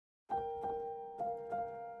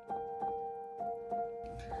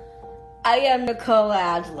I am Nicole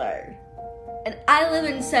Adler, and I live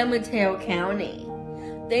in San Mateo County.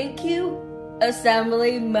 Thank you,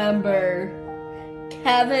 Assemblymember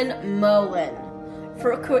Kevin Mullin,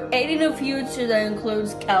 for creating a future that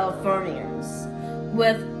includes Californians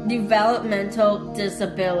with developmental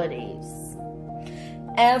disabilities,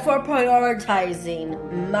 and for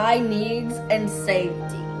prioritizing my needs and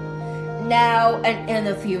safety now and in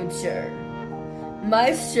the future.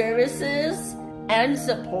 My services and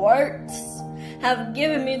supports have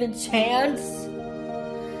given me the chance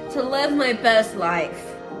to live my best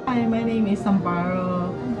life. Hi, my name is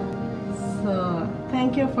Amparo. So,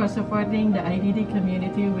 thank you for supporting the IDD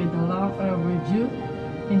community with the long overdue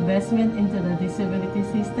investment into the disability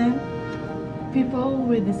system. People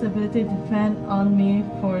with disability depend on me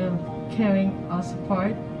for caring or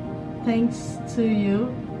support. Thanks to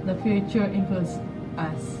you, the future includes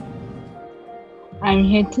us. I'm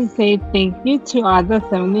here to say thank you to all the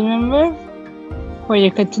Assembly members for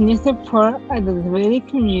your continued support of the disability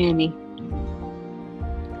community.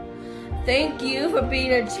 Thank you for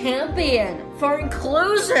being a champion for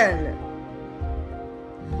inclusion.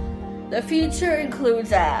 The future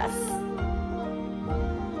includes us.